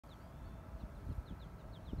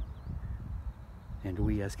And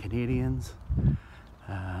we as Canadians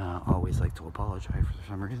always like to apologize for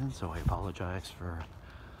some reason, so I apologize for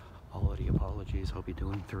all of the apologies I'll be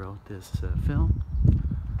doing throughout this film,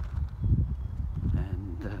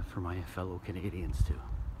 and for my fellow Canadians too.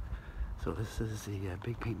 So this is the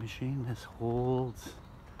big paint machine. This holds,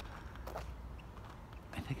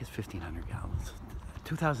 I think it's 1,500 gallons,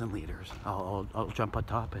 2,000 liters. I'll jump on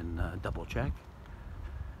top and double check.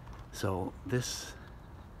 So this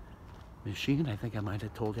machine, I think I might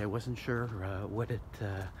have told you I wasn't sure what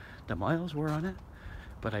the miles were on it,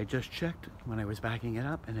 but I just checked when I was backing it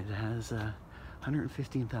up, and it has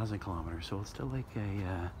 115,000 kilometers. So it's still like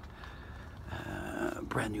a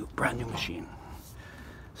brand new machine.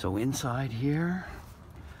 So inside here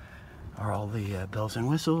are all the bells and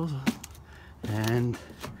whistles, and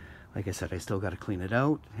like I said, I still got to clean it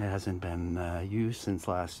out. It hasn't been used since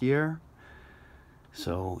last year.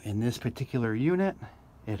 So in this particular unit,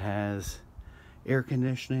 it has air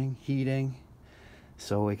conditioning, heating,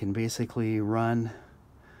 so it can basically run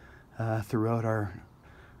throughout our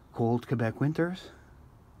cold Quebec winters.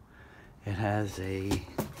 It has a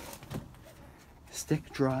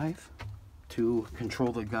stick drive to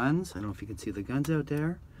control the guns. I don't know if you can see the guns out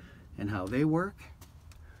there and how they work.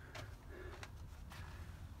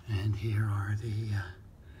 And here are the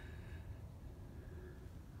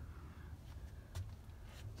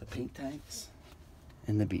paint tanks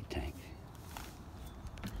and the bead tank.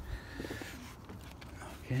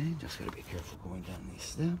 Okay, just gotta be careful going down these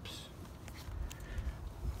steps.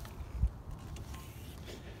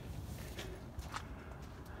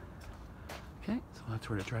 Okay, so that's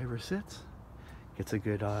where the driver sits. Gets a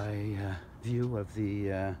good eye view of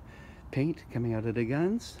the paint coming out of the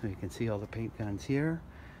guns. So you can see all the paint guns here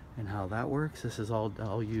and how that works. This is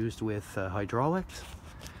all used with hydraulics.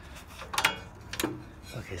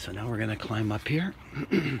 Okay, so now we're gonna climb up here.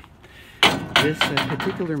 This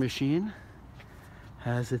particular machine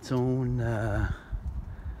has its own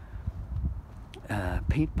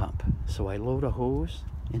paint pump. So I load a hose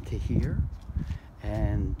into here,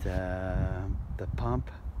 and the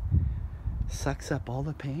pump sucks up all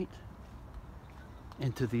the paint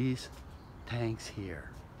into these tanks here.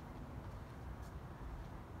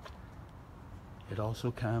 It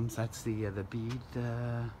also comes, that's the bead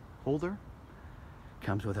holder.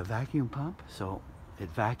 Comes with a vacuum pump, so it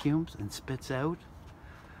vacuums and spits out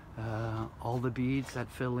all the beads that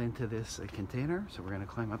fill into this container. So we're going to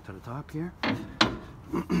climb up to the top here.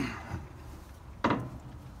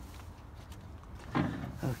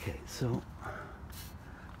 Okay, so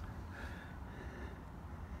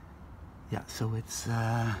yeah, so it's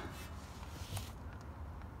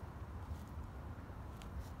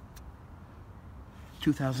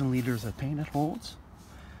 2,000 liters of paint it holds,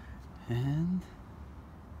 and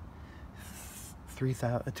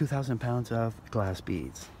 2,000 pounds of glass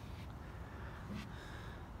beads.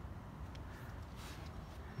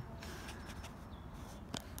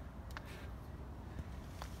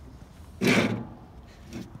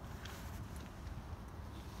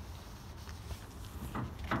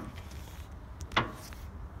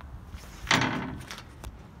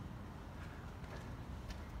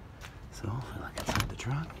 So if we look inside the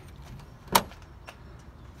truck,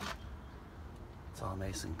 it's all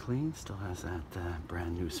nice and clean, still has that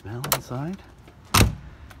brand new smell inside.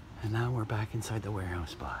 And now we're back inside the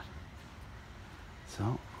warehouse spot.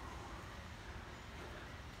 So,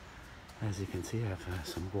 as you can see, I have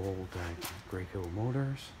some gold Graco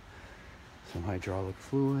motors, some hydraulic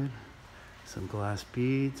fluid, some glass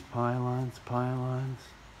beads, pylons,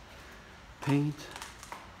 paint.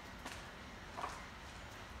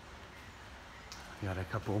 Got a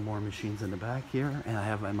couple more machines in the back here, and I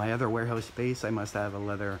have in my other warehouse space, I must have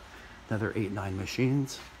another 8-9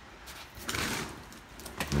 machines.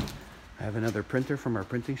 I have another printer from our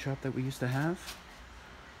printing shop that we used to have.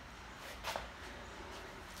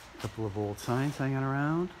 A couple of old signs hanging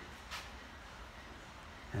around.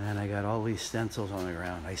 And then I got all these stencils on the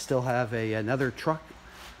ground. I still have another truck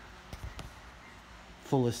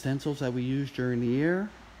full of stencils that we used during the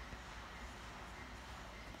year.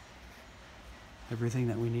 Everything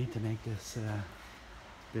that we need to make this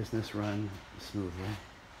business run smoothly.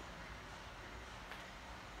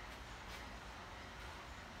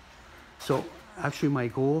 So actually my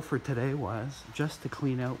goal for today was just to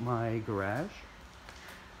clean out my garage,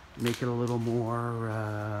 make it a little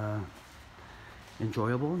more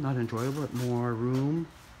enjoyable, not enjoyable, but more room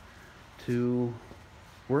to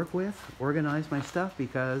work with, organize my stuff,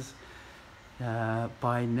 because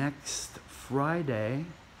by next Friday,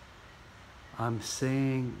 I'm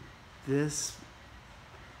saying this,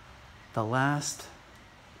 the last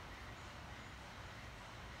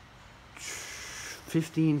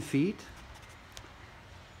 15 feet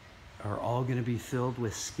are all going to be filled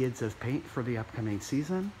with skids of paint for the upcoming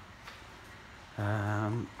season.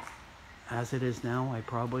 As it is now, I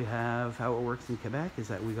probably have, how it works in Quebec is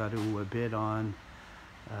that we got to bid on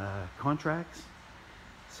contracts.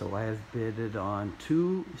 So I have bidded on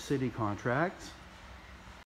 2 city contracts.